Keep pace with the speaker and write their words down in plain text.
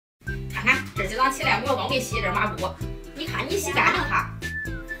今早起来我刚给洗这抹布，你看你洗干净它，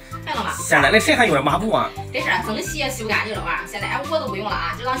看到吗？现在那谁还用这抹布啊？真是怎么洗也洗不干净了啊！现在我都不用了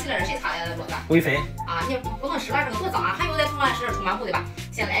啊！今早起来是谁擦的桌子？微飞啊，你不能湿了，这个多脏啊！还有在厨房是冲抹布对吧？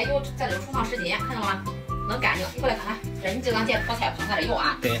现在有在这个厨房湿巾，看到吗？能干净。你过来看看，这是你今早姐炒菜碰它的油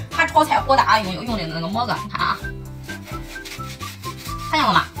啊。对。它炒菜火大用的那个模子，你看啊，看见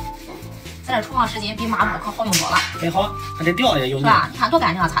了吗？咱这厨房湿巾比抹布可好用多了。真好，它这掉的有。是吧？你看多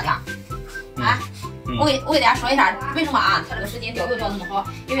干净啊，擦的啊！我给大家说一下为什么啊，它这个湿巾掉油掉这么好，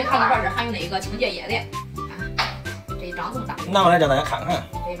因为它里边是含有那个清洁液的。看，这一张这么大。拿过来叫大家看看。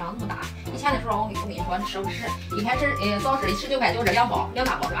这一张这么大。以前的时候我跟你说，你吃不吃？一开始早是19.9这2包2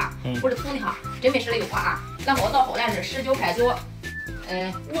大包是吧？不是同的哈，真没使了油啊。然后到后来是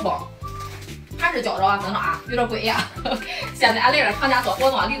19.9，5包。还是觉着真的啊，有点贵呀。现在俺来这厂家做活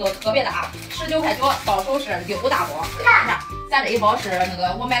动力度特别大，19.9到手是6大包。看看，咱这一包是那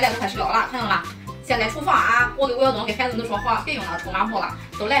个我买来都快16了，看到了。现在厨房啊，我跟孩子们都说好，别用那冲抹布了，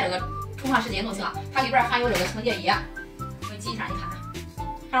都来这个厨房湿巾就行了。它里边含有这个清洁液，我给你挤一下，你看看，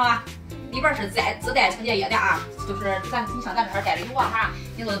看到吧？里边是自带清洁液的啊，就是你像咱这带着油啊啥，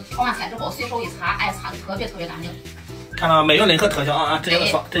你都炒完菜之后随手一擦，哎，擦的特别干净。看到没有任何特效啊，直接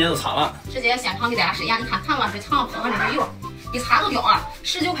就擦了。直接现场给大家试验，你看了这墙上喷上这油，一擦就掉啊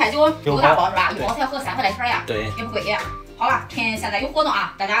！19.9大包是吧？一包才合3块来钱呀，对，也不贵。好了，趁现在有活动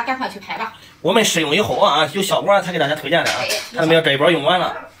啊，大家赶快去拍吧。我们试用以后啊，有效果才给大家推荐的啊。看到没有，这一包用完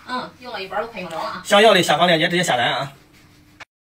了。用了一包都快用着了啊。想要的下方链接直接下单啊。